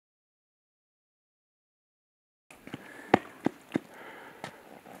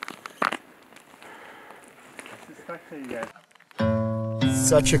talk to you guys.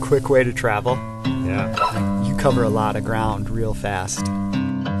 Such a quick way to travel. Yeah. You cover a lot of ground real fast.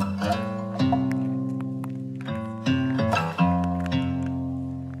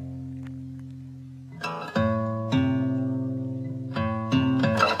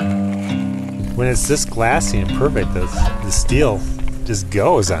 When it's this glassy and perfect, the steel just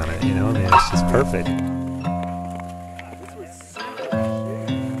goes on it, you know? I mean, it's just perfect.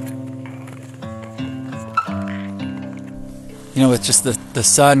 You know, with just the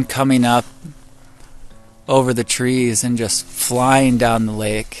sun coming up over the trees and just flying down the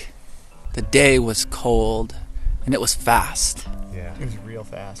lake. The day was cold and it was fast. Yeah. It was real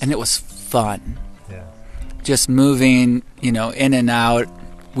fast. And it was fun. Yeah. Just moving, you know, in and out,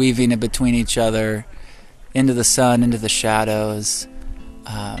 weaving in between each other, into the sun, into the shadows,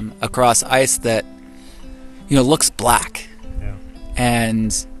 across ice that, you know, looks black. Yeah.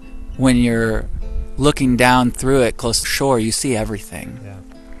 And when you're looking down through it close to shore, you see everything. Yeah.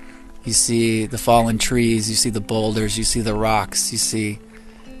 You see the fallen trees, you see the boulders, you see the rocks, you see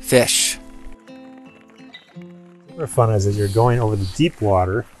fish. What fun is that you're going over the deep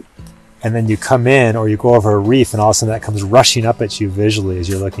water and then you come in or you go over a reef and all of a sudden that comes rushing up at you visually as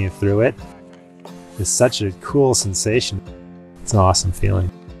you're looking through it. It's such a cool sensation. It's an awesome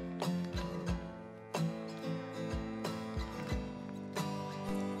feeling.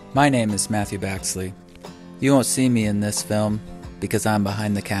 My name is Matthew Baxley. You won't see me in this film because I'm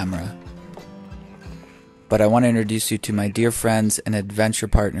behind the camera. But I want to introduce you to my dear friends and adventure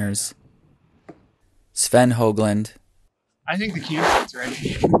partners, Sven Hoagland. I think the campsite's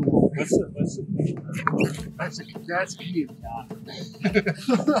ready. That's me, John.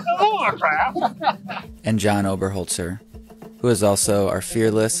 Oh, crap! And John Oberholzer, who is also our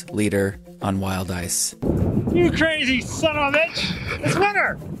fearless leader on wild ice. You crazy son of a bitch! It's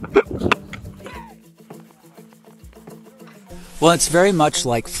winter! Well, it's very much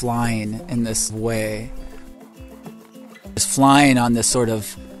like flying in this way. Just flying on this sort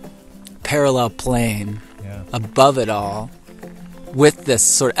of parallel plane above it all with this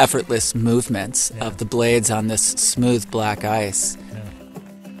sort of effortless movements of the blades on this smooth black ice.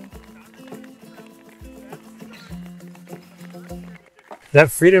 That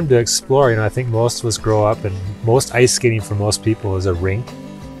freedom to explore, you know, I think most of us grow up and most ice skating for most people is a rink.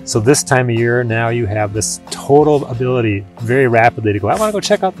 So this time of year now you have this total ability very rapidly to go, I want to go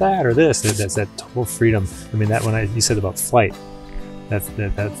check out that or this. That's that total freedom. I mean, that when you said about flight, that's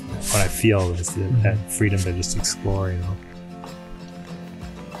what I feel is that freedom to just explore, you know.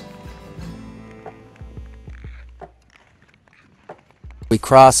 We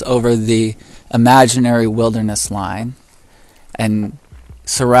cross over the imaginary wilderness line and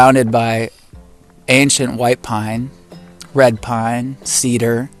surrounded by ancient white pine, red pine,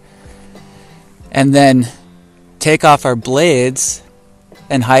 cedar, and then take off our blades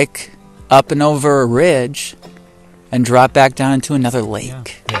and hike up and over a ridge and drop back down into another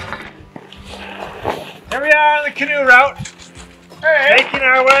lake. Yeah. Here we are on the canoe route, making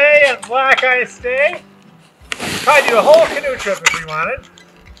our way on Black Ice Day. Probably do a whole canoe trip if we wanted,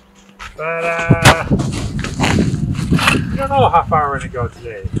 but we don't know how far we're going to go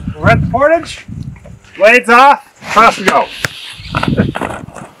today. We're at the portage, blades off, across we go.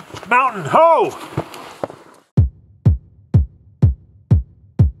 Mountain ho!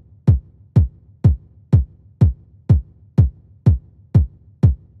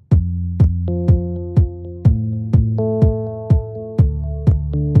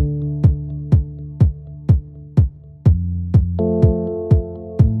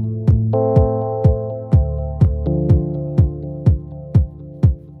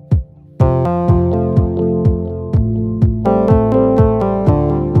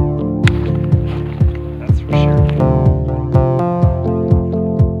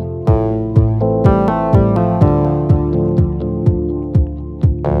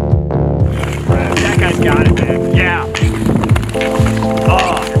 Got it, man. Yeah.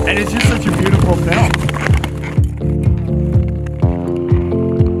 Oh, and it's just such a beautiful film.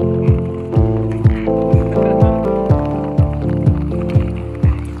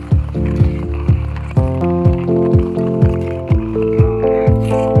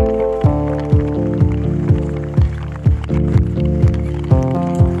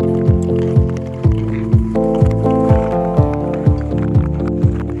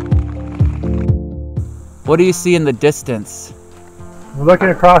 What do you see in the distance? We're looking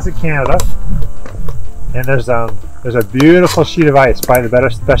across at Canada, and there's a beautiful sheet of ice, probably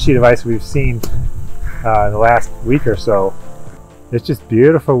the best sheet of ice we've seen in the last week or so. It's just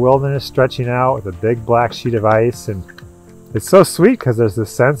beautiful wilderness stretching out with a big black sheet of ice, and It's so sweet because there's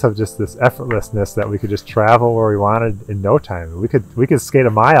this sense of just this effortlessness that we could just travel where we wanted in no time. We could skate a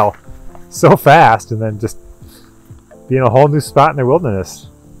mile so fast and then just be in a whole new spot in the wilderness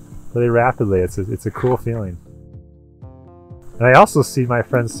really rapidly. It's a cool feeling. And I also see my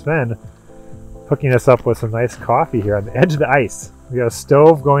friend Sven hooking us up with some nice coffee here on the edge of the ice. We got a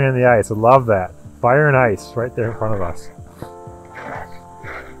stove going in the ice. I love that. Fire and ice right there in front of us.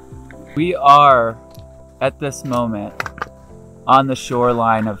 We are at this moment on the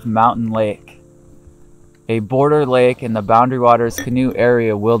shoreline of Mountain Lake, a border lake in the Boundary Waters Canoe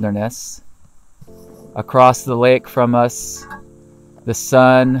Area Wilderness. Across the lake from us, the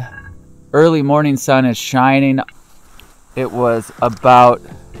sun, early morning sun is shining. It was about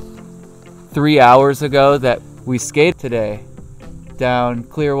 3 hours ago that we skated today down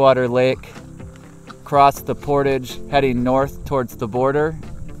Clearwater Lake, across the portage, heading north towards the border,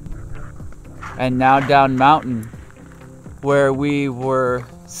 and now down mountain, where we were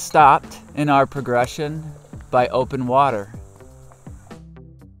stopped in our progression by open water.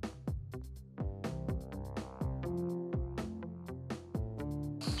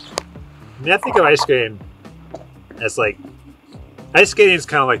 I mean, I think of ice skating as like, ice skating is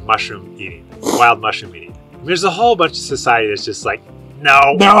kind of like mushroom eating, wild mushroom eating. I mean, there's a whole bunch of society that's just like,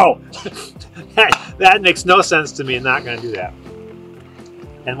 no, that makes no sense to me. I'm not going to do that.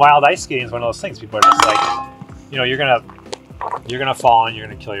 And wild ice skating is one of those things. People are just like, you know, you're gonna fall and you're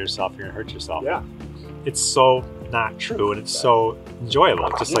gonna kill yourself. You're gonna hurt yourself. Yeah. It's so not true, and it's so enjoyable.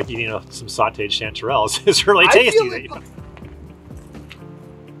 Just like eating some sautéed chanterelles. It's really tasty.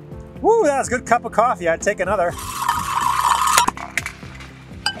 Woo, that was a good cup of coffee. I'd take another.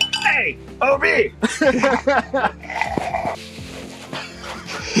 Hey, OB!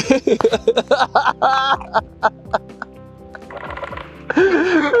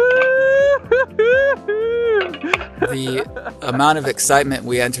 The amount of excitement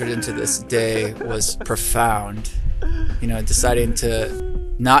we entered into this day was profound. You know, deciding to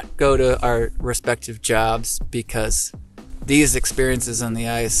not go to our respective jobs because these experiences on the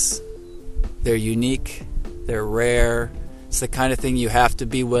ice, they're unique, they're rare. It's the kind of thing you have to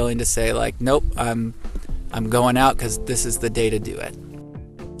be willing to say, like, nope, I'm going out because this is the day to do it.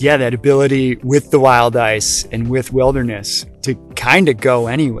 Yeah, that ability with the wild ice and with wilderness to kind of go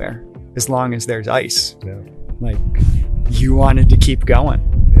anywhere as long as there's ice. Yeah. Like, you wanted to keep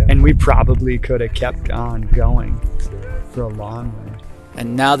going. Yeah. And we probably could have kept on going for a long way.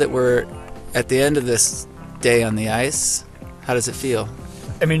 And now that we're at the end of this day on the ice, how does it feel?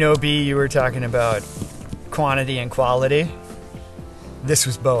 I mean, OB, you were talking about quantity and quality. This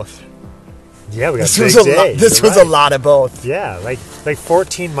was both. Yeah, we got This a was big a day. lot. This You're was right. a lot of both. Yeah, like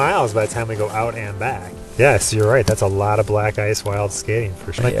 14 miles by the time we go out and back. Yes, you're right. That's a lot of black ice wild skating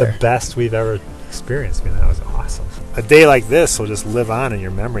for sure. Like the best we've ever experienced. I mean, that was awesome. A day like this will just live on in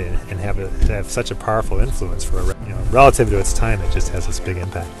your memory and have such a powerful influence for relative to its time. It just has this big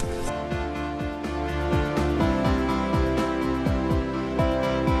impact.